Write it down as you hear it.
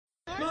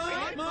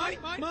Would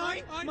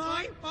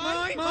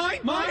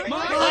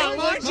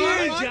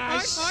you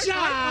just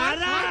shut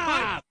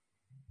up?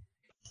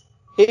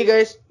 Hey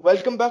guys,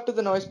 welcome back to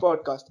the Noise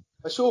Podcast,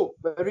 a show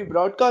where we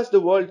broadcast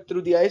the world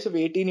through the eyes of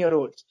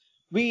 18-year-olds.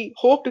 We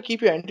hope to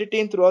keep you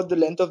entertained throughout the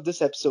length of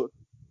this episode.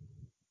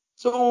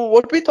 So,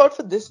 what we thought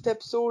for this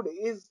episode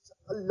is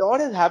a lot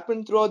has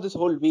happened throughout this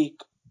whole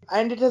week,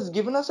 and it has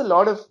given us a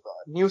lot of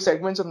new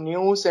segments of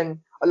news and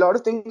a lot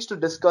of things to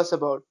discuss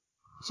about.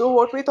 So,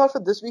 what we thought for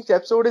this week's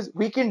episode is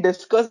we can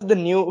discuss the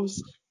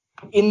news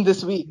in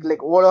this week,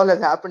 like what all has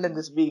happened in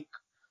this week.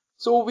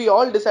 So we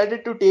all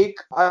decided to take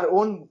our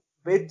own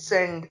bits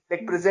and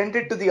like present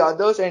it to the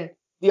others, and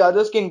the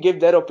others can give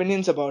their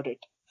opinions about it.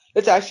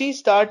 Let's actually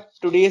start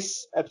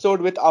today's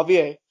episode with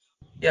Avyay.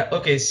 Yeah,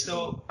 okay,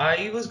 so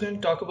I was going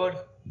to talk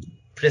about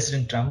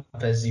President Trump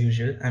as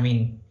usual. I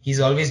mean, he's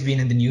always been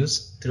in the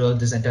news throughout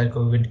this entire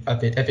COVID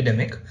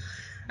epidemic.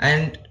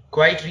 And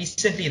quite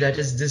recently, that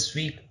is this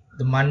week,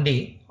 the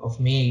Monday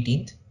of May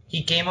 18th,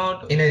 he came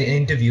out in an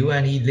interview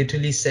and he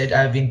literally said,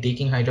 I've been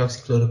taking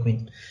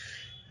hydroxychloroquine.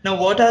 Now,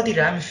 what are the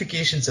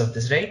ramifications of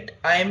this, right?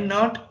 I'm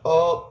not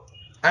a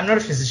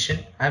physician.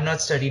 I've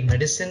not studied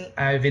medicine.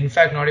 I've in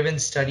fact not even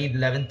studied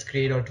 11th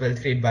grade or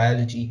 12th grade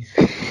biology.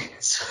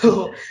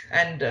 So,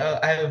 and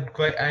I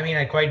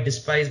quite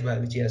despise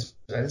biology as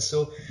well.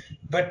 So,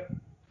 but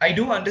I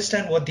do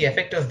understand what the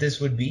effect of this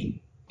would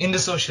be in the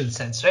social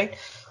sense, right?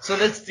 So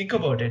let's think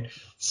about it.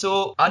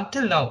 So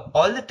until now,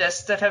 all the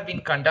tests that have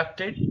been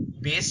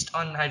conducted based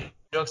on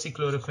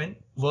hydroxychloroquine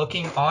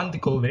working on the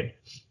COVID,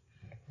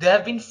 there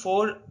have been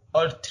 4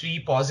 or 3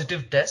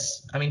 positive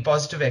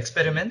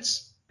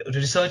experiments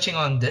researching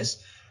on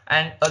this.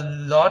 And a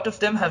lot of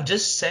them have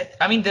just said,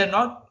 they're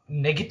not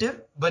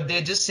negative, but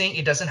they're just saying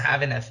it doesn't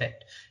have an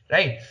effect,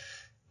 right?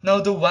 Now,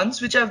 the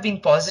ones which have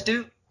been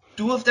positive,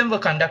 2 of them were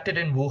conducted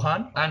in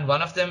Wuhan and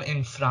 1 of them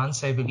in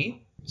France, I believe.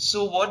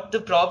 So what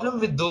the problem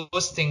with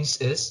those things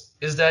is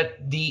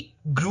that the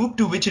group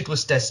to which it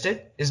was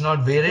tested is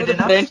not varied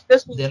enough. The French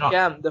test was a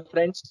scam. The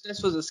French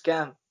test was a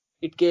scam.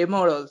 It came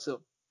out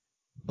also.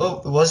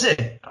 Oh, was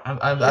it?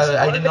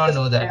 I did not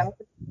know that.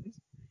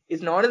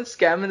 It's not a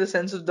scam in the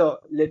sense of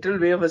the literal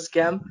way of a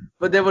scam,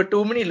 but there were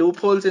too many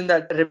loopholes in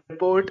that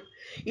report.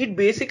 It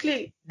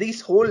basically, the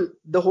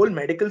whole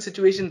medical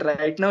situation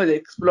right now is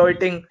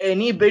exploiting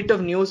any bit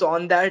of news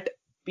on that.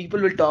 People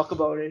will talk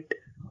about it.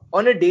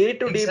 On a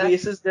day-to-day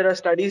basis, there are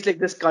studies like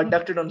this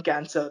conducted on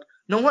cancer.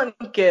 No one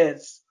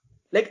cares.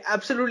 Like,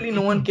 absolutely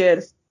no one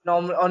cares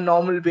on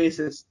normal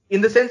basis.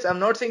 In the sense, I'm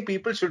not saying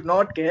people should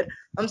not care.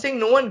 I'm saying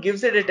no one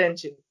gives it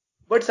attention.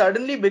 But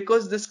suddenly,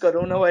 because this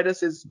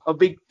coronavirus is a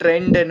big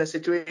trend in a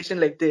situation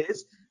like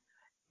this,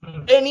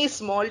 any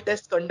small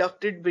test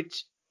conducted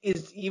which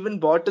is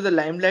even brought to the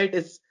limelight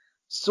is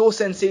so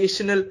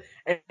sensational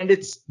and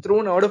it's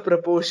thrown out of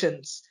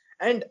proportions.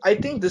 And I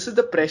think this is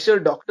the pressure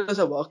doctors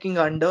are working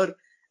under.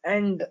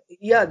 And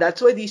yeah,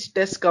 that's why these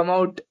tests come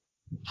out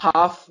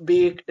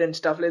half-baked and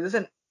stuff like this.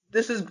 And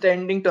this is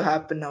tending to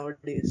happen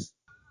nowadays.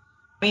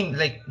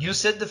 Like you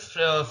said, the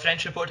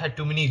French report had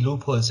too many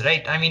loopholes,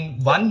 right?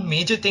 One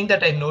major thing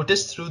that I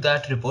noticed through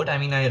that report, I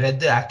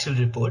read the actual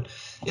report.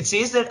 It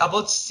says that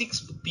about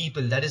 6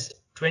 people, that is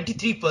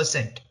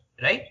 23%,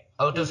 right?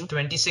 Out of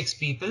 26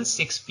 people,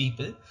 6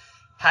 people,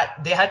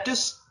 they had to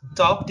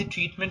stop the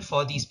treatment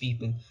for these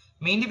people.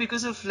 Mainly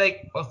because of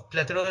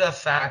plethora of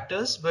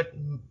factors, but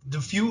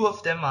the few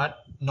of them are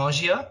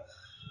nausea.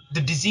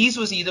 The disease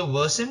was either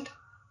worsened,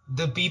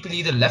 the people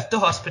either left the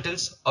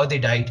hospitals or they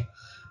died.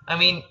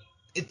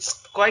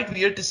 It's quite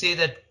weird to say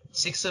that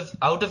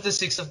out of the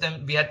 6 of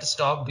them, we had to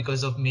stop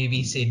because of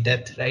maybe say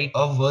death, right?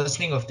 Or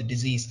worsening of the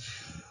disease.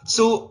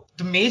 So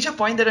the major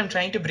point that I'm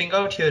trying to bring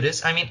out here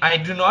is, I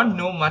do not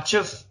know much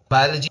of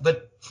biology,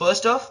 but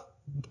first off,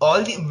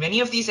 many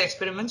of these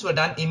experiments were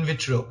done in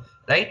vitro,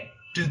 right?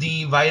 To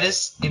the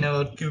virus in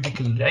a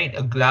cubicle, right?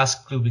 A glass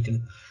cubicle.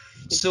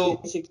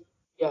 So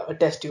yeah, a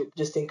test tube.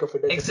 Just think of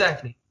it as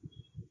exactly.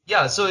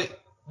 Yeah, so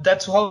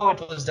that's how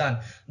it was done.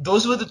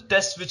 Those were the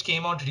tests which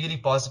came out really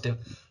positive.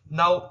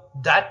 Now,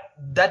 that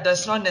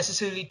does not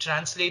necessarily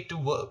translate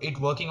to it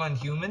working on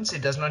humans.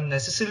 It does not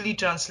necessarily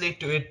translate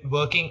to it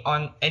working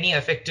on any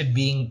affected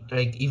being,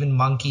 like even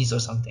monkeys or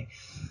something.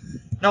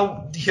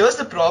 Now, here's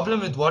the problem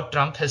with what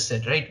Trump has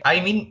said, right?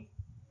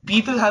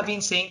 People have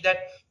been saying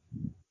that,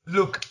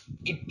 look,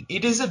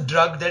 it is a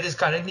drug that is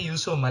currently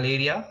used for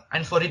malaria,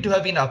 and for it to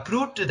have been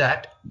approved to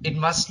that, it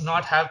must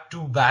not have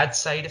too bad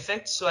side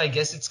effects. So I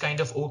guess it's kind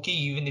of okay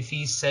even if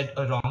he said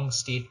a wrong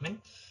statement.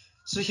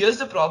 So here's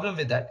the problem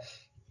with that.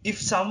 If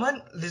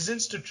someone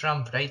listens to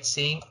Trump, right,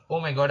 saying,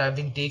 oh my God, I've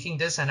been taking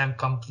this and I'm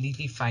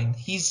completely fine,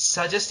 he's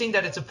suggesting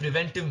that it's a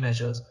preventive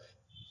measure.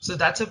 So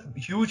that's a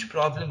huge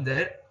problem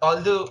there.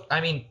 Although,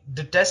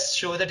 the tests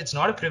show that it's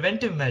not a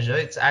preventive measure.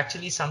 It's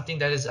actually something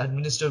that is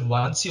administered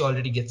once you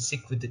already get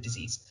sick with the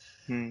disease.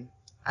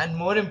 And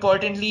more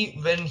importantly,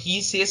 when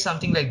he says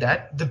something like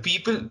that, the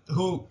people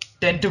who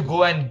tend to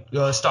go and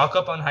stock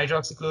up on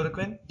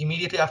hydroxychloroquine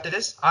immediately after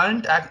this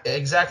aren't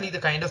exactly the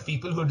kind of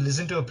people who'd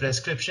listen to a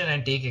prescription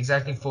and take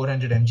exactly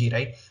 400 mg,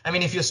 right? I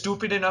mean, if you're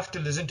stupid enough to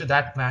listen to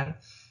that man,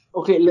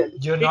 Okay,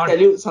 let you're me not. tell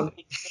you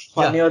something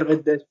Yeah, funnier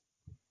with this.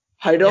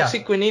 yeah.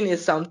 Hydroxyquinine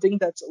is something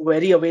that's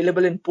very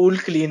available in pool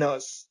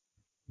cleaners.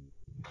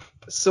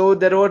 So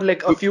there were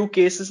like a few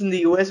cases in the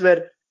US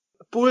where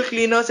pool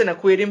cleaners and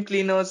aquarium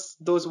cleaners,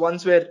 those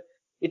ones where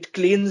it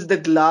cleans the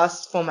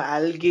glass from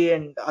algae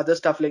and other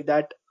stuff like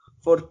that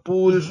for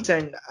pools Hmm.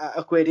 and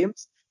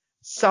aquariums.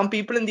 Some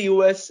people in the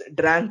US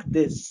drank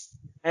this,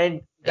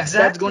 and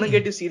that's gonna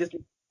get Exactly. you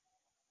seriously.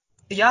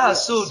 Yeah, Yeah.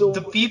 so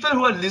the So people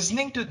who are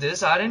listening to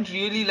this aren't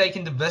really like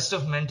in the best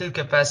of mental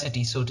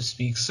capacity, so to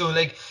speak. So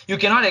like you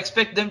cannot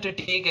expect them to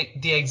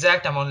take the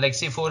exact amount, like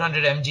say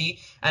 400 mg,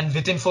 and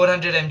within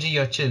 400 mg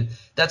you're chill.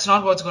 That's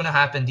not what's going to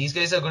happen. These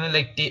guys are going to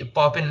like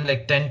pop in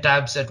like 10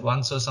 tabs at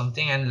once or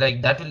something, and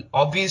like that will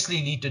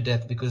obviously lead to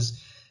death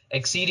because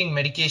exceeding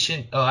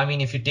medication. I mean,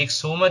 if you take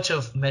so much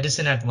of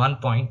medicine at one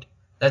point,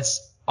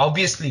 that's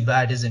obviously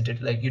bad, isn't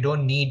it? Like you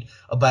don't need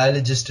a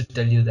biologist to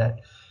tell you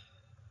that.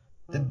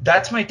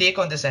 That's my take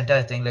on this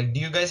entire thing. Like,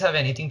 do you guys have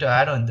anything to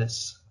add on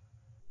this?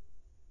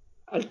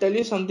 I'll tell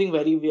you something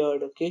very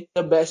weird, okay?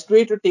 The best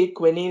way to take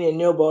quinine in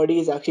your body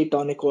is actually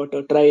tonic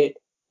water. Try it.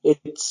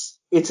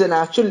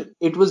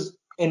 It was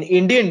an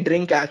Indian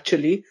drink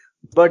actually,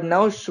 but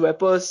now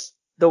Schweppes,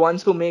 the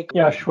ones who make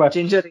Yeah, Schweppes.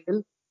 ginger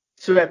ale,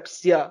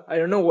 Schweppes, yeah, I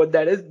don't know what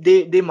that is.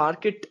 They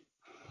market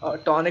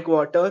tonic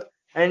water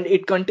and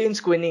it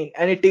contains quinine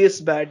and it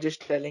tastes bad,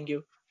 just telling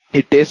you.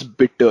 It tastes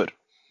bitter.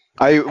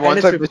 And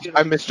it's 50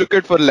 I rupees. mistook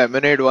it for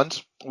lemonade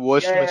once.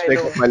 Worst Yeah, I mistake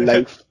of know. my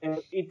life.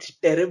 It's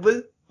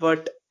terrible,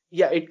 but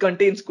yeah, it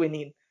contains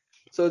quinine.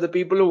 So the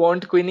people who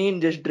want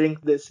quinine just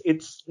drink this.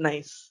 It's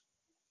nice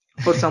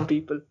for some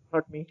people,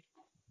 not me.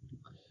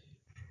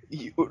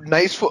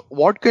 Nice for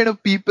what kind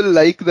of people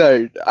like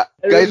that? I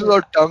don't Guys know.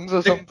 without tongues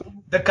or The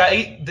something?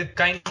 the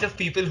kind of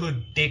people who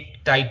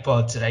take Tide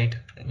Pods, right?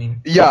 I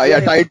mean, Yeah, Yeah, yeah,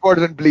 yeah. Tide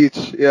Pods and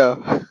bleach. Yeah.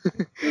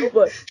 No,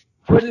 but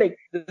like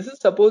this is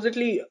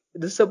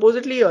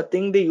supposedly a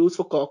thing they use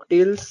for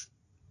cocktails.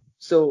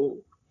 So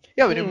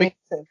Yeah, when you mix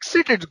makes sense.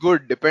 it, it's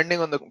good. Depending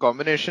on the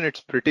combination,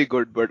 it's pretty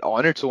good. But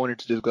on its own,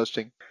 it's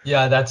disgusting.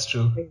 yeah, that's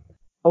true.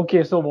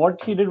 Okay, so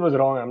what he did was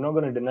wrong. I'm not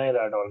going to deny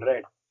that, all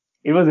right.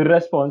 It was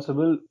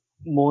irresponsible,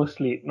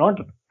 mostly. Not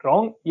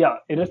wrong. Yeah,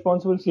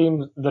 irresponsible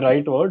seems the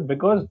right word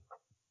because,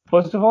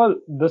 first of all,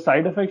 the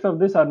side effects of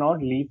this are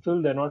not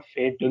lethal, they're not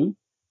fatal.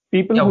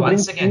 People Yeah, who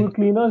once drink pool again,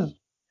 cleaners,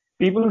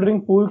 people who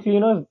drink pool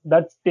cleaners,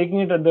 that's taking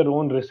it at their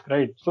own risk,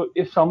 right? So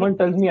if No, someone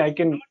tells me I'll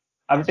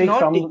it's take not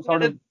some taking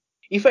sort it. of,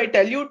 If I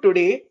tell you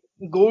today,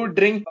 go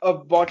drink a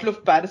bottle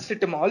of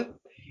paracetamol,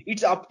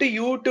 it's up to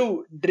you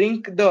to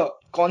drink the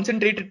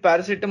concentrated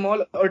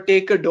paracetamol or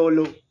take a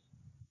dolo.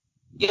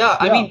 yeah,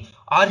 I yeah, mean,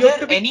 are You have there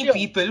to be any clear.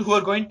 people who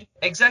are going to,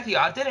 exactly,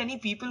 are there any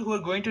people who are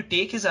going to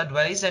take his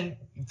advice and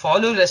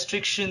follow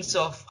restrictions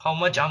of how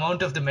much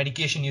amount of the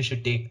medication you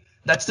should take?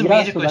 That's the yeah,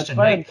 major so that's question,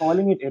 why I'm right?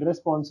 calling it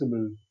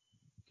irresponsible.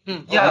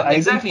 Yeah, Okay. I didn't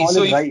exactly. call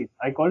So it if, right.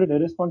 I called it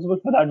irresponsible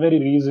for that very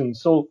reason.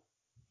 So,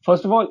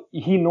 first of all,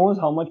 he knows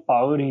how much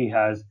power he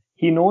has.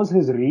 He knows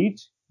his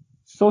reach.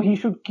 So he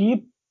should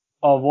keep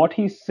what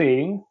he's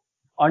saying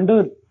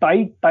under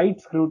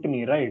tight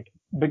scrutiny, right?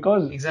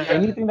 Because Yeah. exactly.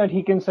 anything that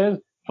he can say,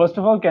 first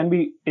of all, can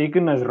be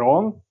taken as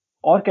wrong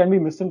or can be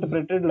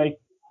misinterpreted like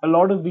a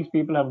lot of these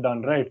people have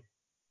done, right?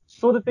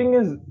 So the thing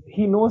is,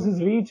 he knows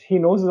his reach, he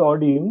knows his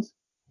audience.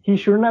 He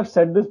shouldn't have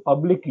said this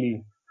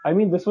publicly. I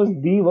mean, this was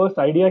the worst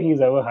idea he's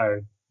ever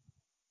had.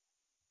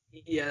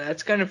 Yeah,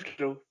 that's kind of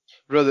true.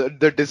 Bro,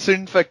 the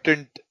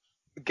disinfectant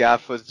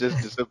gaff was just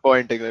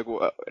disappointing. Like,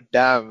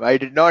 damn, I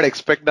did not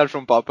expect that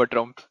from Papa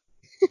Trump.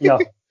 Yeah.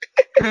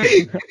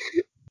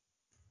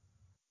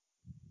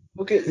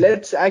 Okay,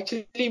 let's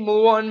actually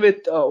move on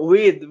with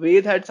Ved.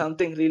 Ved had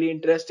something really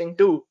interesting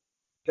too.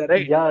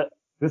 Right? Yeah,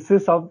 this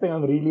is something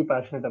I'm really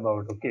passionate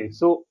about. Okay,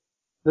 so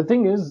the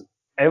thing is,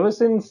 ever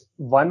since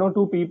one or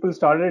two people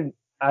started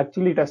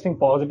actually testing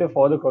positive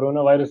for the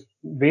coronavirus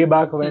way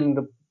back when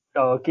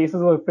the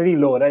cases were pretty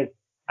low, right?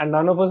 And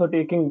none of us were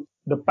taking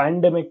the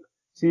pandemic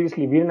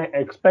seriously. We didn't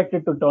expect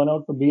it to turn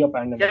out to be a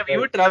pandemic, Yeah, we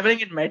right? were traveling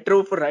in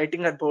metro for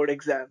writing our board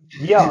exam.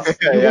 Yeah,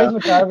 you Yeah. guys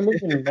were traveling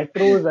in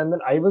metros, and then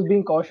I was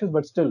being cautious,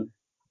 but still,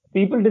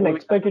 people didn't Oh, yeah.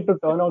 expect it to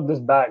turn out this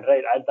bad,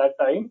 right? At that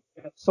time,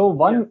 so Yeah.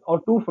 one or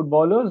two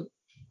footballers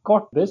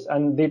caught this,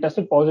 and they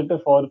tested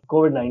positive for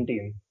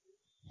COVID-19.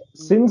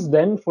 Since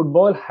then,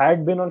 football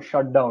had been on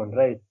shutdown,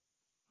 right?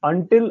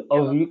 Until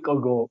a Yeah. week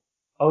ago.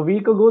 A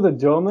week ago, the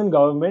German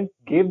government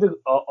gave the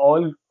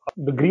all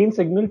the green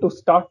signal to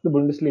start the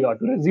Bundesliga,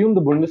 to resume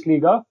the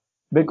Bundesliga,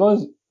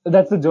 because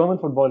that's the German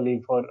football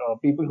league for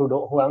people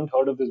who haven't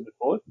heard of this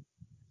before.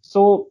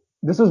 So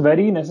this was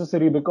very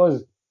necessary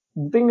because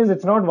the thing is,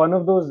 it's not one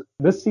of those,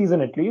 this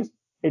season at least,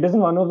 it isn't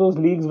one of those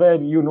leagues where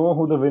you know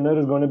who the winner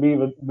is going to be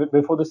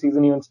before the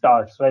season even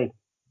starts, right?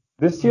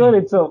 This year,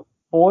 Mhm. it's a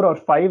 4 or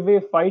 5 way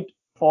fight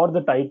for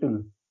the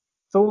title.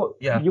 So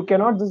Yeah. you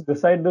cannot just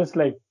decide this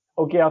like,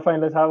 okay,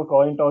 fine, let's have a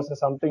coin toss or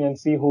something and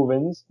see who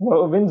wins.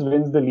 Whoever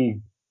wins the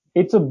league.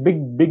 It's a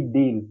big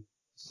deal.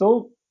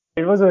 So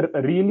it was a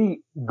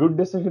really good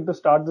decision to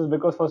start this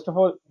because first of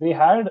all, they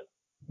had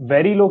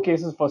very low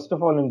cases first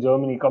of all in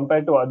Germany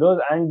compared to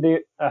others, and they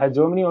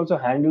Germany also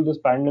handled this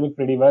pandemic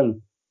pretty well.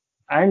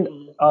 And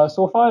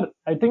so far,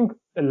 I think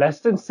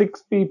less than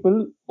 6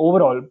 people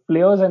overall,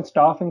 players and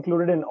staff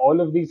included in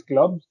all of these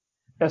clubs,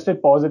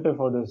 tested positive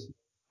for this.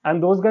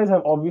 And those guys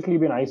have obviously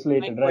been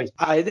isolated, But right?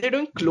 are they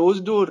doing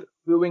closed door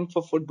viewing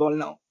for football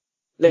now?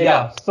 Like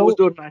Yeah. closed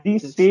So door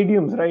these matches.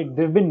 stadiums, right,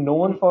 they've been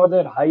known for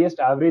their highest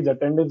average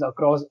attendance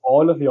across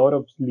all of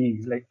Europe's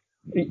leagues, like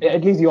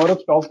at least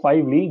Europe's top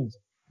 5 leagues.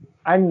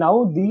 And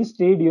now these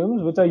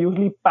stadiums, which are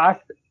usually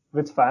packed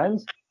with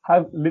fans,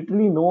 have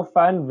literally no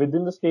fan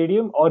within the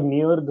stadium or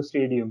near the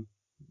stadium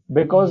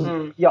because,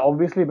 yeah,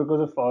 obviously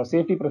because of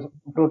safety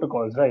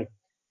protocols, right?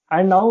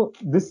 And now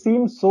this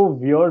seems so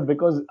weird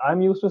because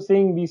I'm used to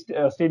seeing these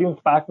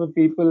stadiums packed with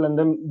people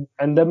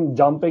and them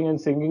jumping and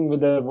singing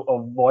with their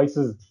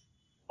voices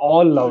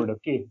all loud.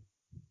 Okay,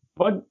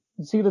 but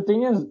see, the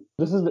thing is,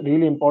 this is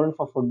really important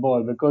for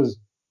football because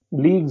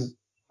leagues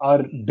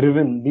are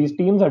driven. These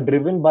teams are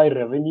driven by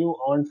revenue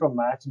earned from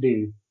match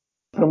days,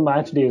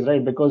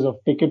 right? Because of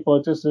ticket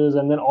purchases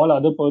and then all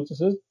other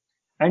purchases.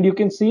 And you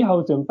can see how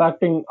it's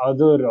impacting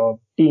other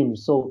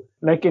teams. So,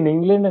 like in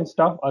England and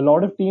stuff, a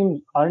lot of teams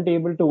aren't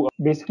able to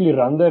basically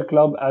run their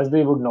club as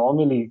they would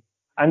normally.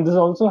 And this is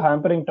also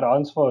hampering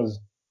transfers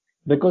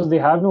because they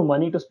have no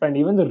money to spend.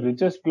 Even the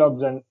richest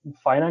clubs and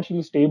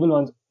financially stable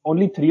ones,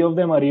 only 3 of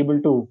them are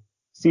able to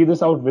see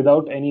this out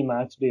without any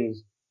match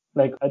days.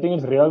 Like I think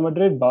it's Real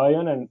Madrid,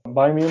 Bayern, and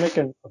Bayern Munich,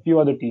 and a few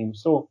other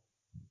teams. So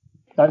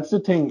that's the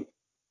thing.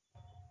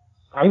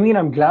 I mean,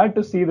 I'm glad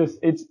to see this.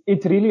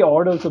 It's really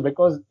odd also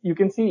because you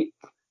can see,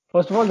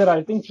 first of all, there are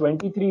I think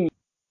 23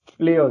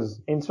 players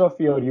instead of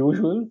your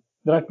usual.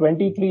 There are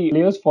 23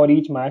 players for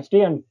each match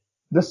day, and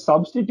the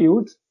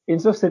substitutes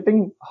instead of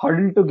sitting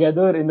huddled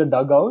together in the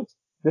dugouts,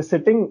 they're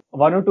sitting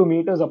 1 or 2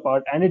 meters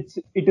apart, and it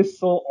is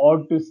so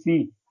odd to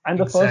see. And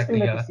the first thing Exactly.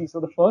 that you Yeah. see, so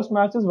the first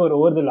matches were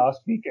over the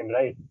last weekend,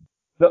 right?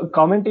 The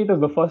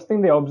commentators, the first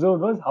thing they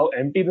observed was how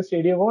empty the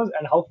stadium was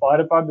and how far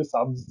apart the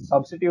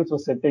substitutes were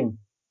sitting.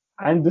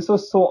 And this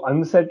was so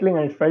unsettling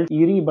and it felt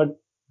eerie. But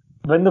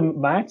when the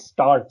match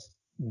starts,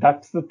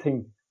 that's the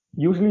thing.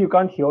 Usually you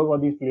can't hear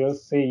what these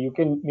players say. You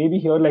can maybe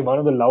hear like one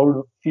of the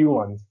loud few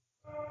ones.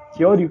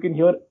 Here you can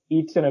hear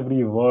each and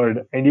every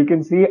word and you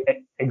can see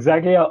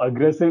exactly how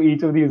aggressive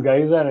each of these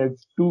guys are. And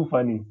it's too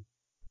funny.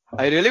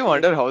 I really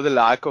wonder how the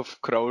lack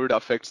of crowd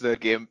affects their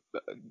game.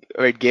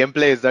 Wait,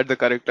 gameplay, is that the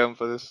correct term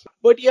for this?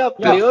 But yeah,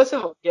 Yeah. players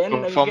have again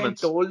and again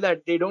Performance. told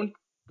that they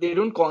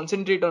don't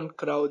concentrate on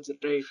crowds,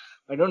 right?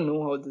 I don't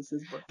know how this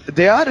is, but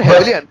They are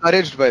heavily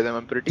encouraged by them,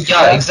 I'm pretty sure.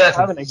 Yeah, I have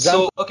exactly. an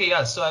example.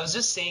 So I was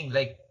just saying,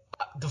 like,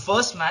 the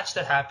first match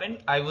that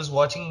happened, I was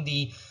watching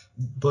the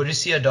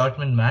Borussia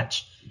Dortmund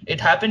match. It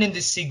happened in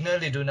the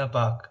Signal Iduna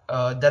Park.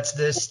 That's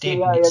the yeah,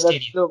 that's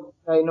stadium.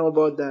 I know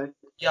about that.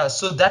 Yeah,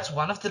 so that's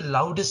one of the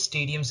loudest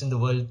stadiums in the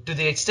world, to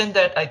the extent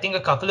that I think a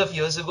couple of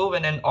years ago,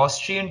 when an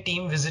Austrian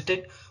team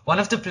visited, one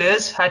of the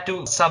players had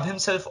to sub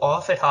himself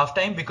off at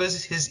halftime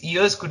because his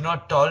ears could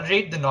not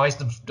tolerate the noise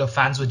the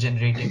fans were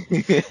generating.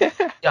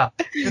 Yeah,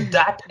 to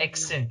that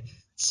extent.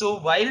 So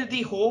while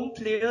the home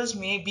players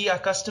may be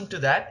accustomed to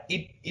that,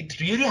 it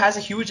really has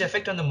a huge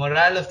effect on the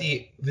morale of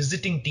the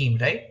visiting team,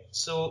 right?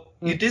 So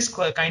it is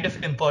kind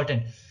of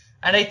important.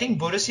 And I think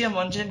Borussia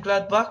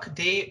Mönchengladbach,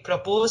 they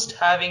proposed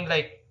having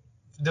like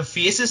the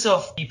faces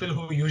of people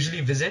who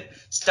usually visit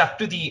stuck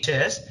to the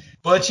chairs,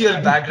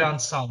 virtual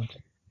background sound.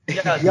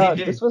 Yeah, Yeah,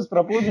 they this did. was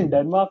proposed in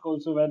Denmark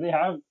also, where they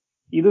have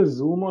either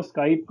Zoom or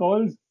Skype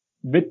calls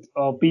with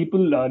people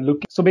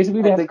looking. So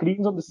basically, they And have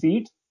screens on the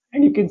seats,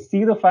 and you can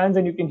see the fans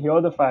and you can hear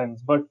the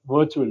fans, but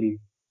virtually.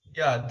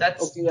 Yeah,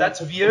 okay, yeah,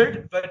 that's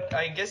weird, but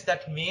I guess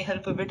that may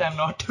help a bit. I'm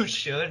not too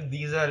sure.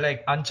 These are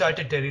like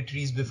uncharted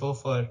territories before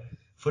for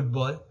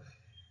football.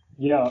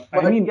 Yeah, I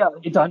but mean, yeah,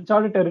 it's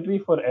uncharted territory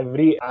for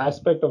every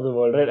aspect of the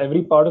world, right?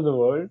 Every part of the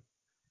world.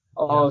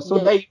 Yeah. So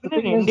yeah, the even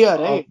in thing is, India,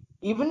 right?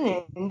 Even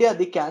in India,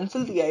 they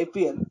cancel the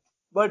IPL.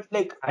 But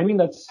like, I mean,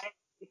 that's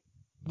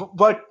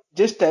but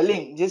just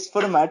telling, just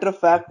for a matter of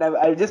fact,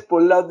 I'll just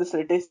pull out the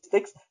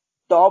statistics.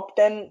 Top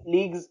 10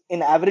 leagues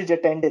in average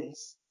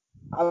attendance.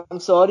 I'm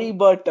sorry,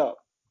 but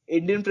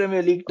Indian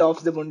Premier League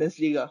tops the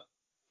Bundesliga.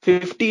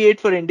 58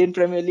 for Indian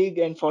Premier League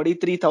and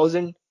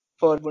 43,000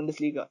 for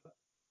Bundesliga.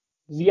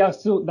 yeah.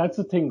 So that's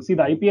the thing. See,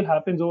 the IPL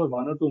happens over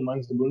 1 or 2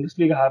 months. The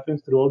Bundesliga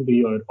happens throughout the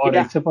year, or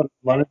Yeah, except for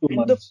 1 or 2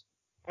 months.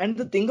 and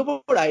the thing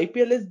about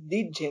IPL is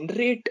they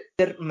generate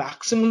their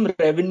maximum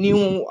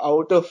revenue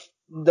out of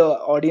the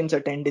audience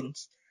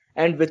attendance.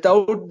 And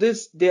without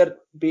this, they're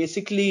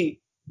basically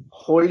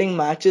holding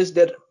matches.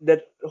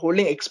 They're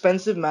holding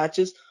expensive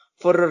matches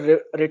for a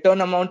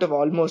return amount of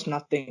almost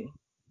nothing.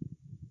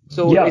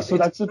 So Yeah, it's so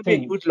it's that's the going to be a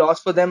thing. huge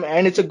loss for them,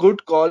 and it's a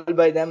good call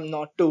by them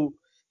not to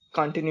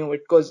continue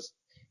it because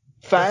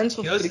But fans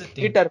of here's the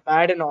cricket thing. are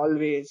mad in all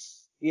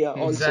ways. Yeah,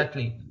 also.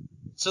 Exactly.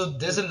 So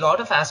there's a lot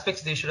of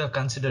aspects they should have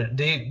considered.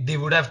 They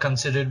would have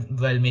considered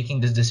while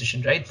making this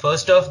decision, right?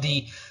 First off,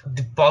 the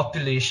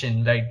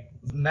population, like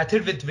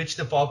method with which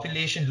the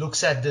population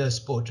looks at the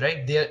sport,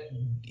 right?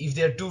 If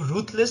they're too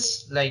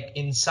ruthless, like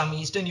in some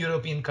Eastern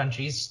European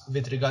countries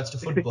with regards to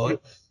football,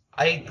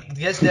 I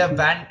guess they're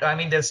banned. I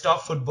mean, they'll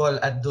stop football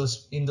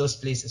in those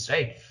places,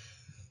 right?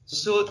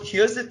 So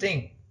here's the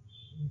thing.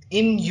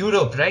 In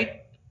Europe, right?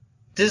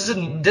 There's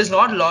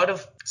not a lot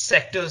of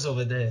sectors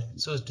over there,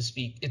 so to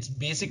speak. It's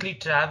basically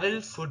travel,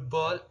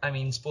 football, I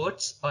mean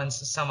sports, and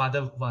some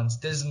other ones.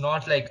 There's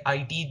not like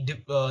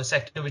IT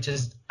sector which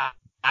is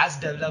as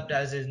developed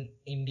as in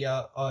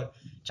India or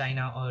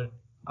China or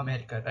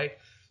America, right?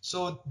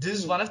 So this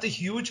is one of the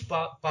huge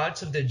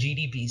parts of their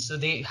GDP. So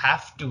they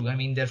have to, I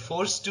mean, they're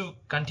forced to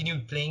continue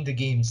playing the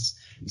games.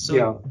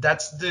 So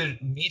that's the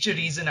major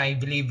reason I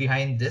believe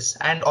behind this.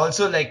 And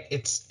also, like,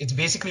 it's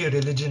basically a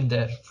religion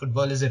there.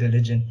 Football is a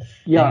religion.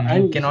 Yeah,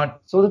 and you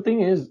cannot. So the thing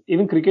is,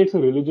 even cricket's a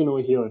religion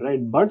over here, right?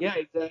 But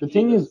exactly. The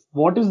thing is,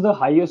 what is the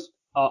highest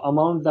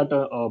amount that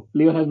a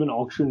player has been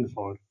auctioned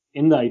for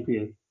in the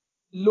IPL?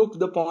 Look,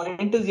 the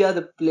point is,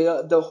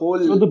 the whole.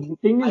 So the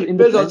thing is, in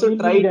IPL's the also Premier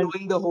tried League and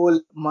doing the whole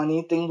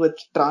money thing with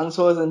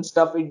transfers and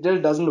stuff. It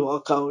just doesn't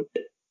work out.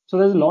 so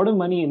there's a lot of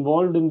money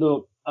involved in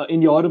the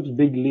in Europe's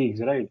big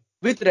leagues, right?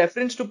 With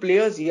reference to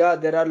players,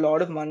 there are a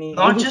lot of money.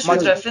 Not just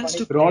with reference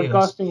to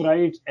broadcasting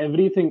rights,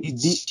 everything.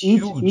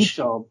 Each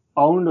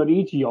pound or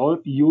each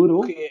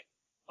euro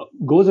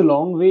goes a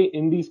long way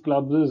in these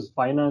clubs'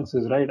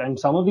 finances, right? And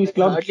some of these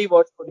clubs, hardly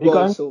watch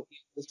football, so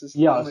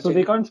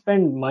they can't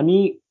spend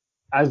money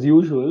as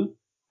usual,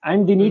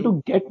 and they need to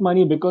get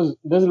money because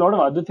there's a lot of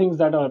other things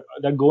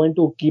that go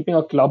into keeping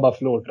a club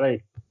afloat,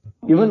 right?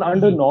 Even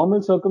under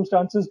normal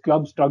circumstances,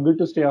 clubs struggle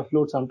to stay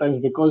afloat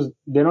sometimes because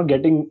they're not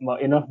getting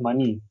enough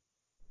money.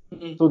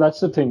 So that's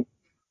the thing.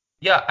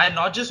 Yeah, and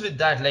not just with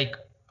that, like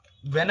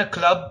when a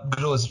club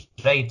grows,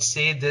 right?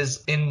 Say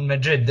in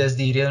Madrid, there's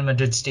the Real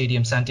Madrid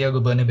Stadium,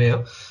 Santiago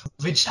Bernabeu,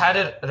 which had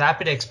a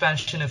rapid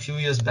expansion a few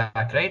years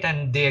back, right?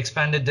 And they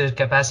expanded their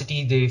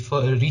capacity, they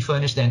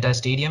refurnished the entire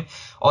stadium,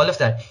 all of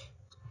that.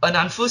 An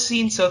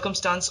unforeseen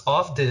circumstance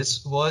of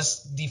this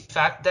was the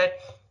fact that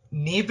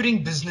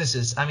neighboring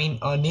businesses,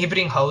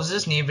 neighboring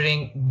houses,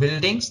 neighboring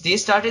buildings, they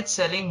started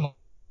selling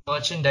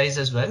merchandise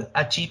as well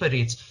at cheaper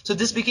rates. So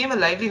this became a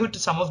livelihood to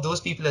some of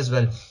those people as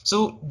well.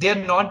 So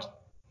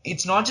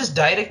it's not just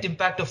direct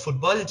impact of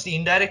football, it's the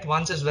indirect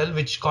ones as well,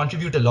 which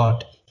contribute a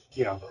lot.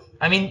 Yeah.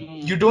 I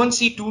mean, you don't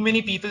see too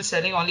many people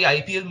selling only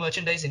IPL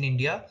merchandise in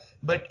India,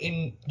 but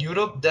in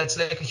Europe, that's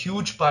like a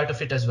huge part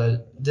of it as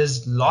well.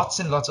 There's lots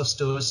and lots of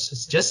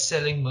stores just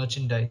selling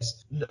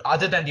merchandise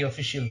other than the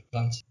official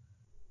ones.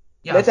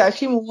 Yeah. Let's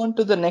actually move on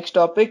to the next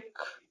topic,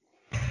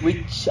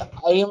 which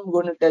I am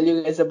going to tell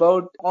you guys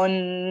about.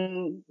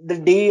 On the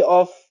day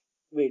of,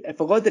 I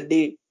forgot the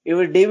day. It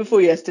was day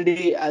before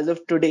yesterday as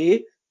of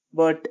today.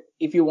 But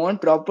if you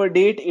want proper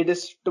date, it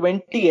is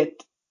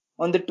 20th.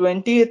 On the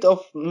 20th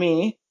of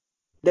May,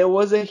 there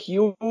was a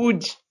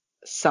huge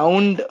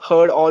sound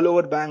heard all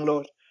over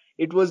Bangalore.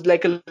 It was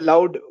like a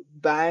loud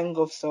bang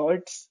of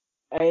sorts.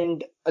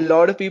 And a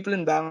lot of people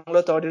in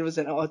Bangalore thought it was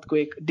an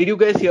earthquake. Did you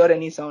guys hear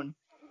any sound?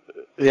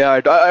 Yeah,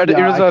 it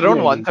was around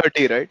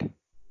 1:30, right?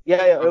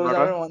 Yeah, it was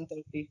around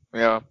 1:30.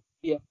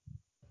 Yeah.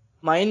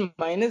 Mine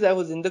is I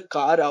was in the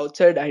car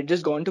outside. I had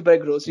just gone to buy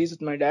groceries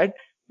with my dad.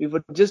 We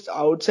were just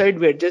outside.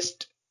 We had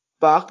just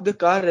parked the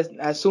car.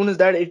 As soon as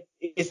that,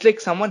 it's like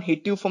someone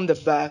hit you from the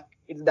back.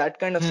 It's that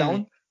kind of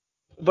sound.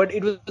 But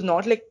it was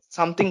not like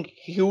something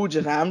huge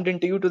rammed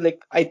into you to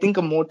like, I think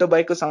a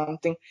motorbike or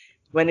something.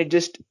 When it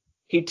just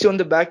hits you on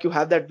the back, you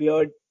have that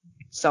weird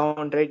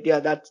sound, right? Yeah,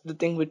 that's the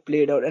thing which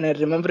played out. And I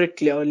remember it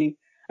clearly.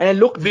 And I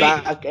looked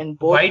back and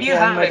both. Why do you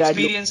have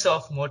experience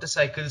of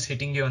motorcycles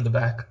hitting you on the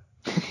back?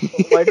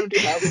 Why don't you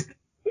have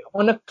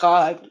on a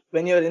car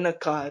when you're in a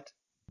car?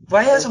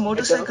 Why has a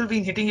motorcycle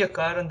been hitting your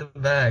car on the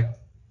back?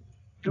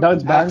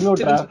 That's Bangalore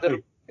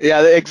traffic.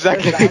 Yeah,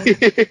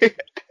 exactly.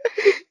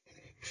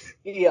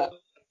 Yeah.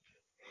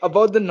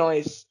 About the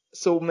noise.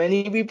 So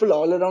many people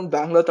all around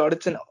Bangalore thought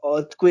it's an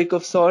earthquake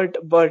of sort,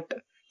 but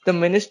the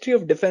Ministry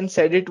of Defense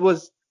said it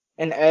was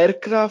an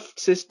aircraft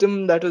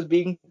system that was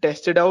being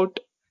tested out.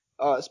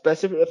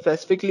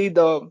 Specifically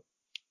the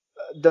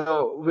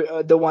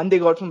one they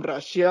got from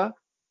Russia.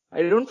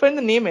 I don't find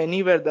the name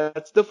anywhere.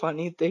 That's the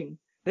funny thing.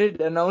 They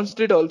announced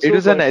it also. It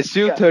was an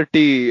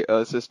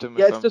Su-30 system.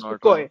 Yeah, it's the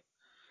Sukhoi.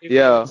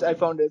 Yeah. I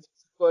found it.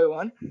 Sukhoi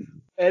one.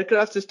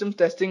 Aircraft Systems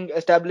Testing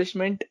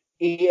Establishment,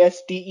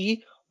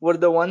 ASTE, were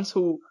the ones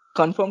who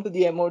confirmed to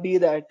the MOD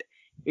that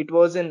it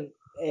was an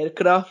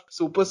aircraft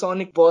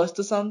supersonic burst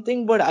or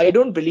something, but I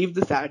don't believe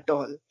this at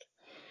all.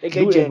 Like,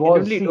 I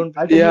genuinely don't believe.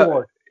 I'll tell you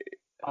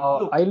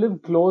what. I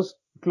live close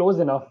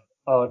enough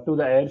to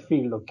the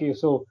airfield, okay?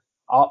 So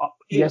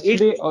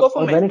yesterday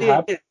when it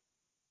happened,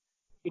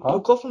 it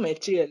took off from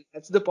HAL.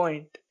 That's the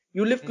point.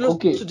 You live close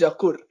to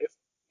Jakur.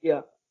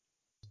 Yeah.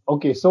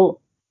 Okay, so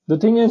the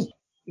thing is,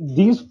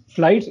 these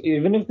flights,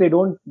 even if they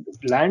don't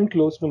land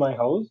close to my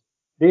house,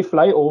 they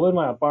fly over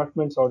my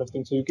apartment sort of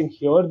thing. So you can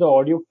hear the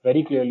audio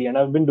very clearly. And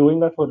I've been doing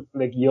that for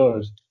like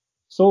years.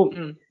 So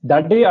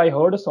that day I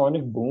heard a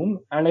sonic boom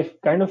and I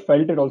kind of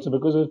felt it also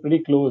because it was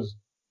pretty close.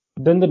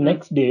 Then the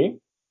next day,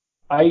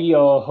 I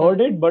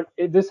heard it, but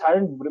this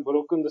hadn't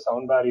broken the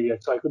sound barrier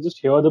yet. So I could just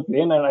hear the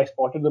plane and I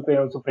spotted the plane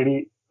also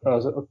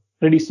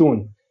pretty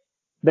soon.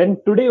 Then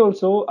today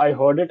also I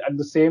heard it at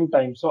the same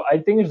time. So I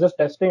think it's just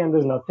testing and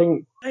there's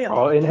nothing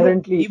No,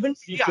 inherently even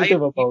see,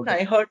 secretive about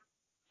it.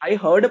 I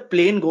heard a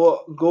plane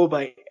go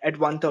by at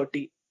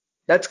 1:30.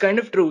 That's kind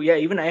of true. Yeah,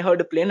 even I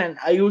heard a plane, and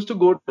I used to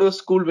go to a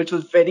school which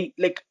was very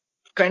like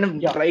kind of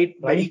Yeah,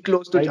 very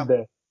close to right jump.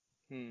 there.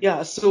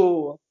 Yeah,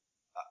 so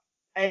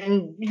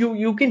and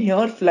you can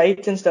hear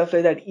flights and stuff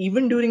like that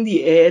even during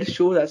the air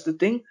show. That's the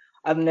thing.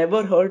 I've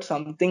never heard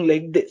something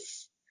like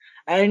this,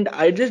 and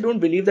I just don't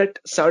believe that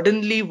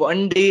suddenly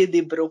one day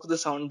they broke the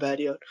sound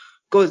barrier.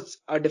 Because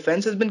our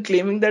defense has been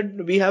claiming that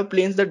we have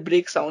planes that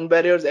break sound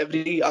barriers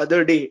every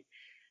other day.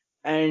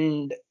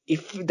 And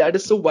if that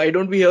is so, why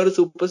don't we hear a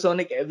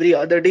supersonic every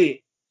other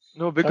day?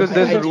 No, because Because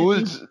I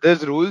that's,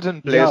 there's rules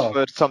in place yeah,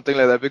 for something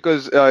like that.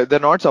 Because they're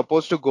not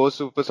supposed to go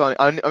supersonic.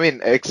 I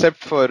mean, except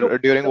for no,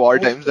 during the war whole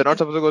times, they're thing not is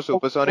supposed to go how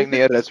supersonic did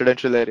near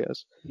residential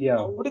areas. yeah,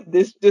 how did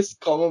this just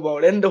come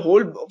about? And the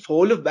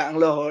whole of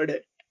Bangalore heard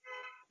it.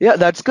 Yeah,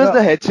 that's because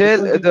yeah,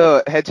 because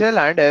the HL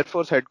and Air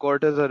Force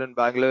headquarters are in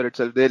Bangalore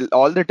itself.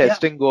 All the Yeah,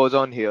 testing goes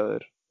on here.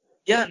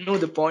 yeah. No,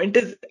 the point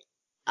is,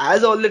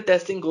 as all the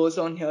testing goes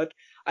on here,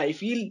 I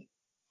feel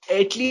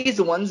at least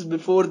once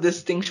before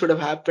this thing should have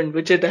happened,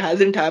 which it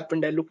hasn't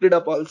happened. I looked it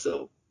up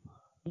also.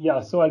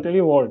 yeah. So I'll tell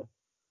you what.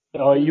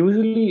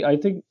 Usually, I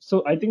think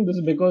this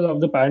is because of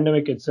the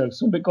pandemic itself.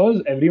 So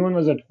because everyone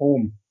was at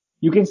home,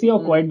 you can see how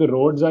quiet the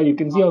roads are. You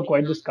can see how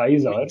quiet the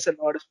skies are. Makes a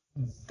lot of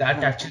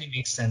That actually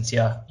makes sense.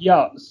 Yeah.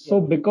 Yeah.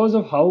 So because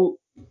of how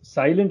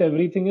silent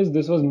everything is,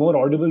 this was more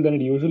audible than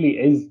it usually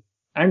is.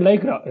 And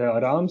like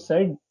Ram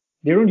said,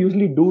 they don't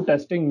usually do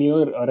testing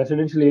near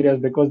residential areas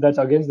because that's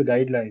against the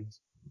guidelines.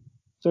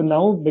 So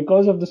now,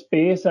 because of the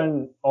space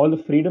and all the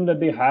freedom that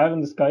they have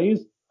in the skies,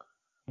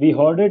 we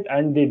heard it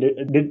and they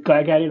did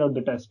carried out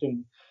the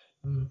testing.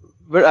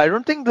 But I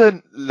don't think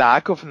the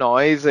lack of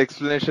noise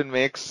explanation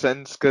makes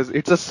sense because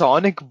it's a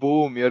sonic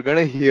boom. You're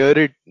gonna hear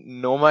it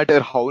no matter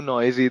how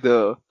noisy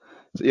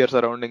your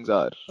surroundings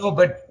are. No,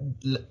 but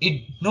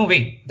no,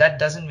 wait, that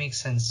doesn't make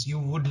sense. You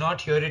would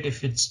not hear it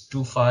if it's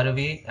too far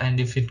away and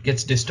if it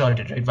gets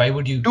distorted, right? Why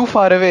would you? Too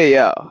far away,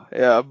 yeah,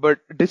 yeah. But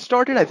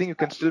distorted, I think you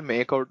can still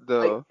make out I,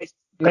 the I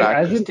Like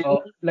as cracks. in,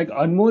 still like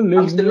Anmol I'm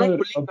lives still not near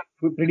fully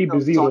a pretty convinced of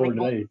busy sonic road,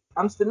 boom. right?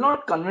 I'm still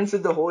not convinced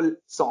with the whole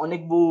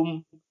sonic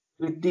boom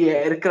with the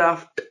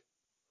aircraft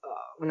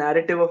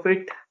narrative of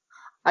it.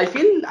 I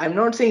feel I'm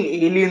not saying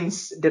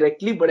aliens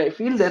directly, but I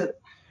feel there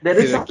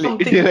is Directly,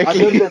 something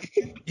other indirectly. than.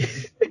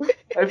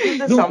 I feel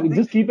there's No, something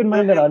just keep in other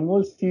mind that than.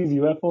 Anmol sees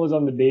UFOs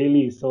on the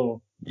daily,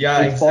 so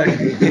Yeah, it's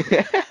exactly. possible.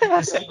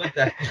 Just go with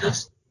that.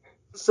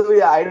 So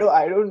yeah,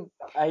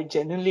 I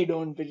genuinely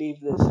don't believe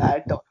this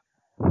at all.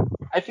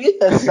 I feel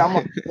there's some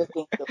other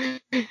thing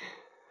though.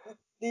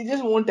 They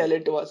just won't tell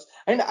it to us,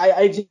 and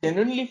I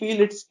genuinely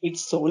feel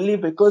it's solely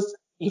because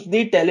if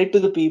they tell it to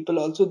the people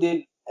also,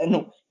 they'll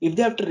no. If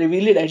they have to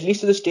reveal it at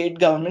least to the state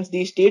governments,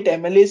 the state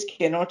MLAs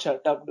cannot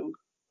shut up, dude.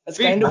 That's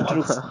Wait, kind of what?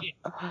 true.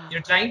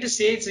 You're trying to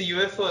say it's a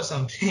UFO or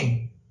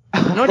something?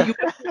 Not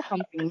UFO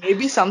something.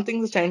 Maybe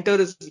something the center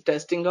is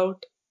testing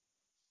out.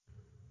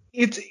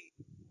 It's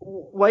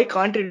why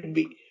can't it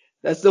be?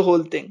 That's the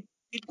whole thing.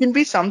 It can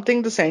be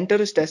something the center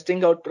is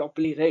testing out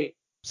properly, right?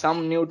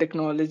 Some new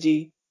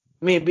technology,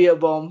 maybe a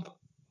bomb.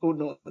 Who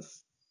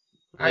knows?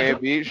 I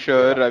don't. Maybe,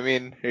 sure. I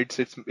mean, it's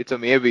a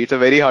maybe. It's a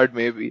very hard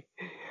maybe.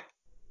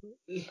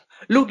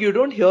 Look, you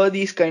don't hear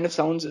these kind of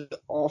sounds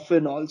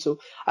often. Also,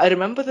 I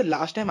remember the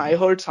last time I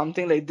heard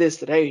something like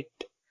this. Right?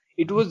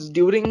 It was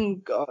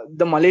during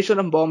the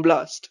Malaysian bomb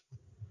blast.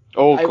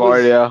 Oh I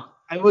God, was yeah.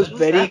 I was When was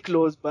very that?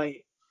 close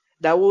by.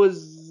 That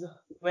was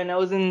when I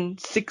was in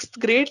sixth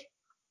grade.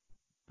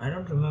 I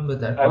don't remember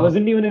that. I Wow.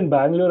 wasn't even in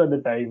Bangalore at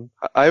the time.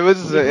 I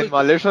was It in was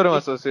Malleshwaram it,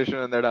 Association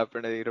when that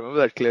happened. I remember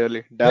that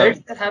clearly. Where Damn.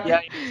 did that yeah,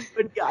 happen?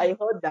 but yeah, I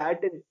heard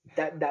that and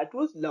that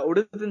was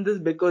louder than this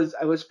because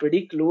I was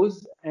pretty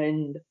close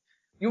and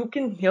you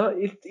can hear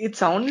it. It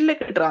sounded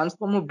like a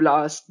transformer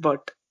blast,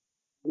 but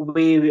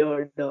way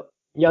weirder.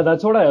 Yeah,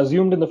 that's what I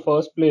assumed in the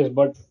first place,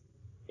 but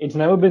it's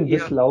never been Yeah,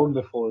 this loud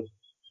before.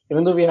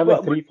 Even though we have like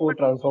but, but, three, four but,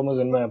 transformers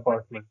in my but my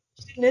apartment.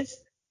 question is,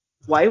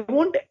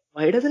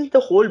 why doesn't the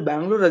whole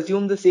Bangalore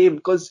assume the same?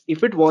 Because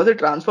if it was a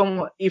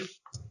transformer, if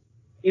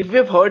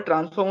we've heard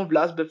transformer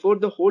blast before,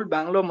 the whole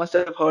Bangalore must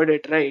have heard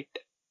it, right?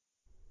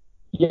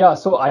 Yeah,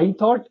 so I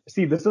thought,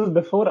 see, this was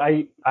before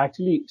I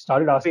actually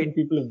started asking Wait,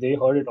 people if they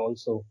heard it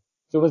also.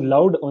 So it was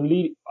loud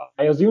only.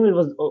 I assumed it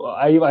was,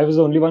 I was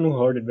the only one who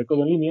heard it because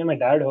only me and my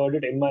dad heard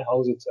it in my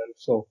house itself.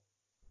 So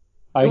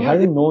I no, no.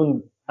 hadn't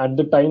known at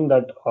the time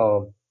that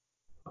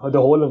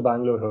the whole of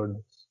Bangalore heard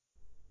this.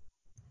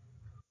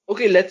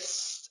 Okay,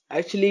 let's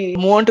actually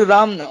move on to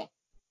Ram now.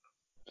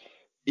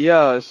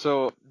 Yeah, so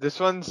this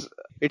one's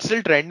it's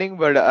still trending,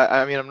 but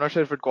I mean I'm not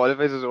sure if it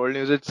qualifies as old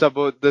news. It's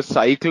about the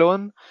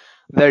cyclone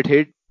that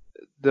hit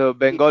the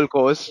Bengal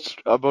coast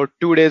about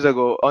 2 days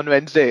ago on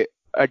Wednesday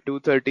at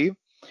 2:30.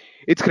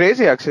 It's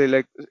crazy actually.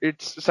 Like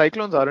it's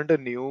cyclones aren't a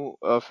new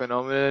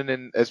phenomenon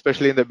in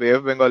especially in the Bay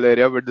of Bengal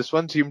area, but this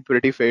one seemed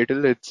pretty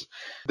fatal. It's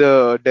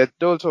the death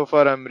toll so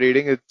far I'm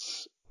reading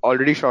it's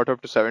already shot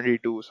up to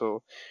 72.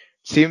 So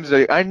seems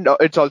like, and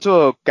it's also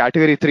a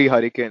category 3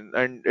 hurricane,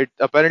 and it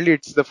apparently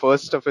it's the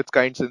first of its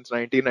kind since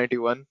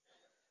 1991.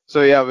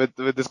 So yeah, with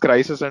this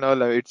crisis and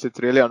all, it's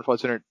really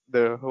unfortunate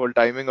the whole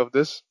timing of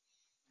this.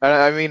 And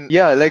I mean,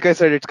 yeah, like I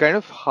said, it's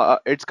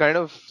kind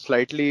of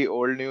slightly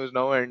old news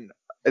now, and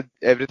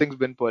everything's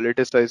been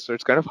politicized, so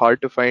it's kind of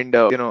hard to find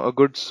a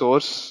good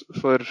source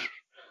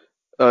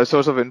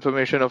of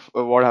information of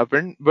what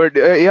happened. But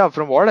yeah,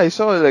 from what I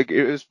saw, like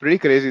it was pretty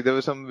crazy. There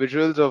were some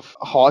visuals of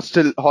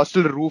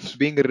hostel roofs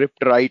being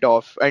ripped right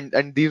off,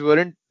 and these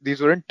weren't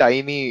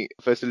tiny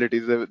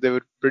facilities. They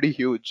were pretty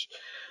huge.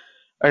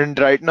 And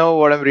right now,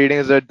 what I'm reading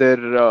is that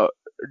they're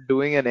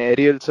doing an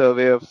aerial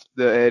survey of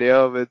the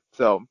area with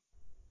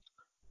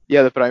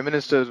yeah, the prime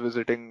minister is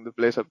visiting the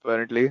place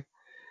apparently.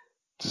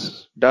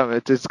 Damn,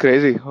 it's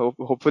crazy.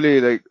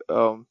 Hopefully, like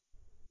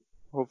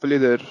hopefully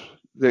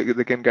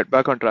they can get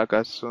back on track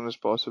as soon as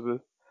possible.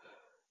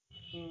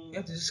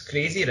 Yeah, this is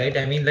crazy, right?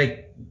 I mean,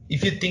 like,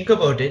 if you think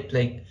about it,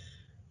 like,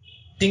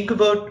 think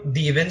about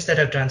the events that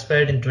have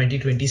transpired in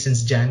 2020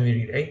 since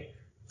January, right?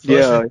 First,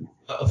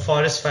 Yeah.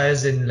 forest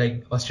fires in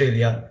like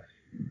Australia.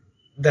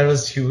 That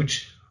was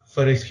huge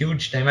for a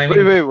huge time. I Wait,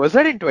 mean, wait, was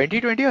that in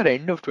 2020 or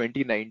end of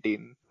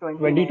 2019?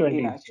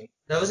 2020. actually.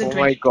 that was in Oh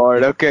my 2020.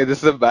 god. Okay,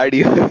 this is a bad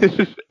year.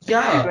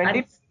 Yeah, 20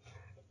 and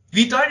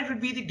we thought it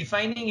would be the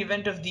defining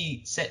event of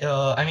the,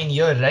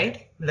 year,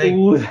 right? Like,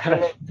 Ooh,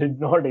 that did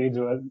not age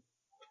well.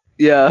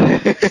 Yeah.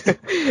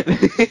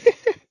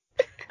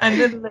 and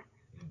then like,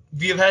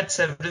 we've had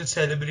several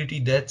celebrity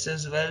deaths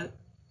as well,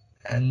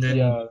 and then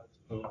Yeah.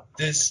 So,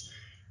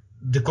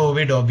 the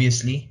COVID,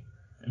 obviously.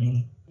 I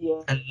mean,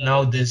 Yeah. and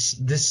now this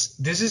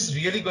is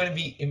really going to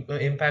be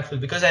impactful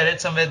because I read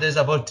somewhere there's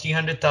about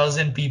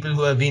 300,000 people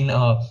who have been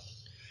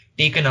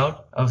taken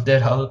out of their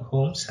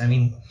homes. I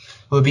mean,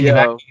 who have been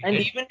Yeah. And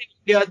evacuated. even in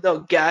India, the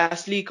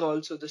gas leak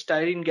also, the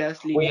styrene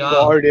gas leak. Oh Oh yeah,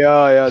 god,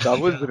 yeah, that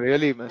was yeah,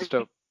 really messed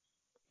up.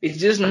 It's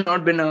just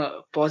not been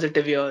a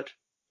positive year.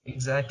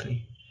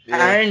 exactly.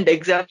 Yeah. And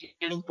exams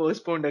getting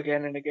postponed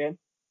again and again.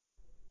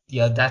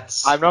 Yeah,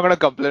 that's I'm not gonna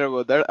complain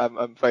about that.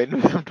 I'm fine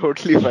with I'm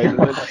totally fine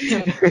with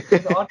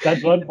it.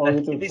 that's one Can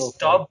positive they so far.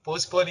 stop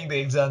postponing the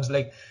exams?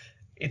 Like,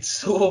 it's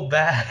so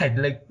bad.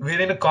 Like, we're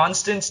in a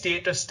constant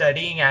state of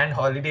studying and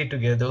holiday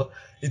together.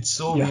 It's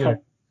so Yeah, weird.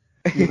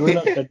 you couldn't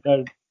have said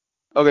that.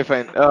 Okay,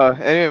 fine.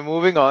 Anyway,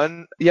 moving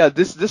on. Yeah,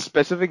 this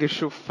specific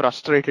issue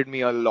frustrated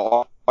me a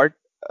lot.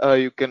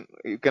 You can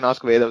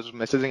ask Ved. I was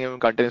messaging him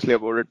continuously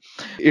about it.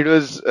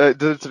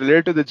 It's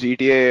related to the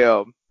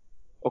GTA.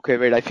 Okay,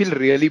 wait. I feel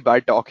really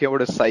bad talking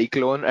about a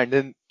cyclone and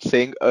then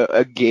saying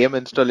a game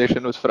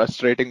installation was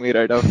frustrating me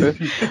right after.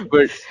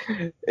 But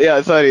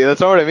yeah, sorry,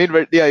 that's not what I mean.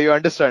 But yeah, you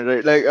understand,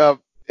 right? Like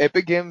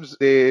Epic Games,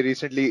 they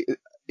recently,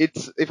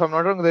 it's if I'm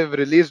not wrong, they've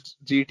released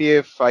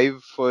GTA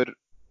 5 for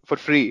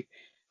free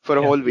for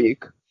a Yeah. whole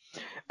week,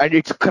 and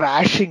it's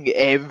crashing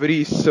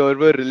every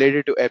server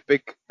related to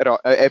Epic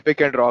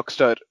and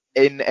Rockstar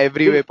in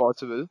every way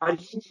possible. Are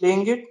you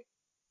playing it?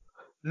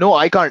 No,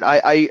 I can't.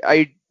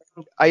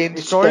 I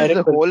It's installed the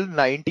terrible. whole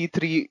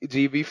 93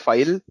 GB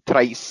file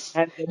thrice,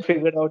 And then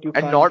figured out you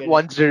and can't not get it.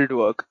 once did it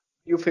work.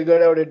 You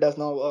figured out it does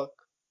not work.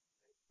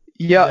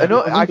 Yeah, Yeah. It no,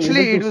 wasn't able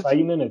actually, to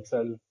sign in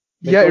itself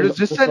yeah, it because was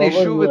just the an servers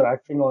issue with were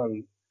acting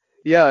on.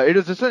 yeah, it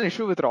was just an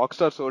issue with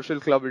Rockstar Social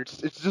Club.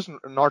 It's just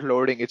not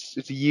loading. It's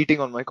yeeting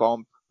on my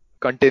comp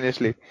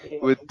continuously Yeah.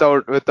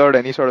 without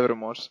any sort of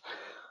remorse.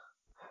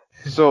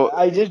 So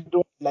I just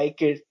don't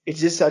like it.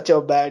 It's just such a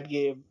bad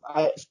game.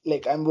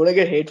 I'm gonna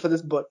get hate for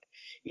this, but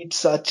it's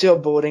such a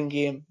boring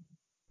game.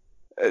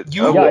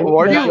 You Yeah, I mean,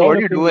 what do that's you your what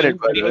do you do in it, opinion,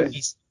 by but the potato way?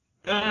 PC.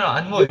 No,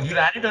 Anmol, you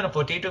ran it on a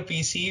potato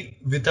PC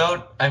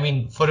without,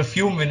 for a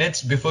few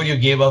minutes before you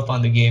gave up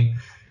on the game.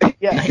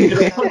 Yeah, I don't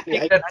exactly.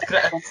 think I that can't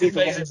even complete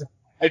classifies one. as a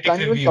I critic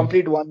can't even review.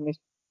 complete one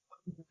mission.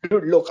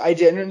 Dude, look, I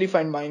genuinely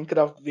find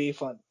Minecraft way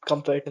fun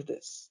compared to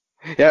this.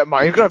 Yeah,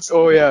 Minecraft.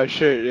 Oh yeah,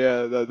 shit.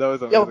 Yeah, that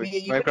was Yeah, we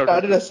amazing. even Minecraft was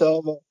started a good.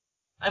 server.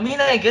 I mean,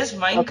 I guess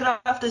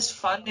Minecraft is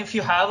fun if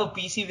you have a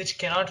PC which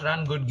cannot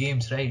run good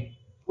games, right?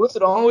 What's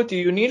wrong with you?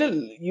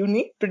 You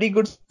need pretty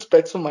good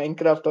specs for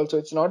Minecraft also.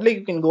 It's not like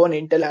you can go on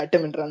Intel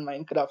Atom and run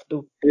Minecraft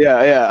too.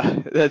 Yeah,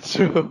 that's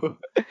true.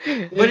 But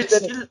Just it's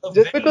then, still a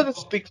just very because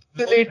it's low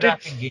pixelated,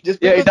 graphic game.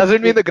 just Yeah, it because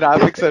doesn't mean the just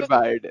graphics are because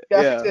bad. the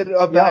graphics Yeah,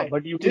 are yeah, bad,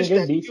 but you can just get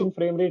telling decent you.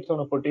 frame rates on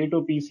a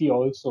potato PC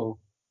also.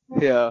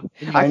 yeah.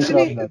 In Minecraft,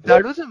 Actually, that is.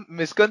 that was a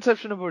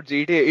misconception about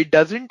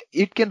GTA.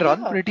 It can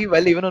run Yeah, pretty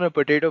well even on a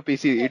potato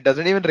PC. yeah. It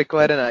doesn't even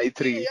require an GTA,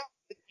 i3. yeah,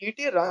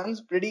 GTA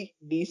runs pretty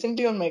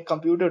decently on my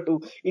computer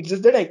too. It's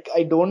just that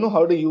I don't know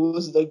how to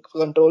use the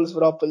controls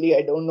properly.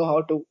 I don't know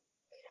how to.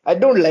 I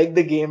don't like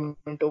the game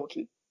in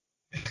total.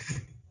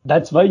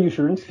 That's why you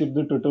shouldn't skip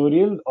the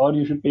tutorial, or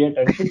you should pay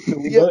attention to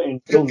Yeah, the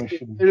intro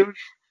mission.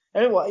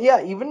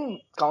 yeah, even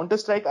Counter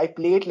Strike, I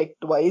played like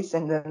twice,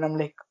 and then I'm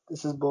like,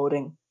 this is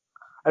boring.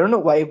 I don't know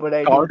why, but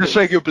I do Counter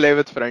Strike this. you play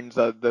with friends.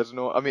 There's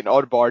no, I mean,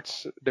 or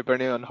bots,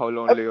 depending on how I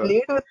lonely you are.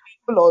 played with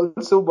people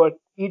also, but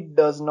it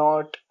does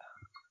not.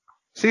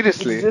 It's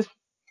Seriously. just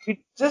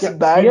it's Yeah, just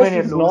bad when CS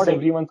you're is not losing.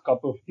 everyone's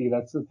cup of tea.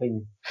 That's the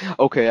thing.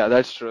 Okay, yeah,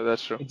 that's true.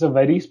 That's true. It's a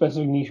very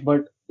specific niche,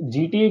 but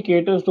GTA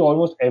caters to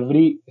almost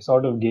every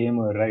sort of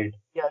gamer, right?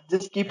 Yeah,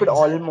 just keep it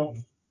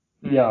almost.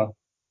 Exactly. Yeah,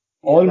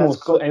 Yeah, that's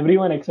almost. So good.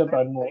 everyone except I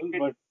like Anmol, it.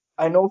 but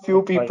I know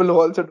few that's fine. people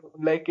who also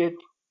don't like it,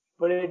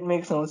 but it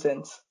makes no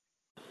sense.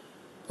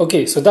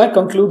 Okay, so that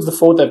concludes the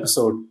fourth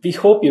episode. We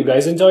hope you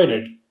guys enjoyed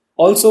it.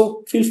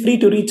 Also, feel free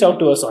to reach out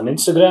to us on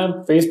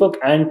Instagram, Facebook,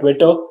 and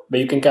Twitter,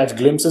 where you can catch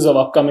glimpses of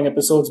upcoming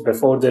episodes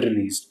before they're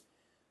released.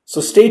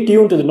 So stay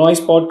tuned to the Noise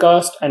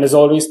Podcast, and as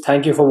always,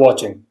 thank you for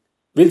watching.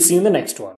 We'll see you in the next one.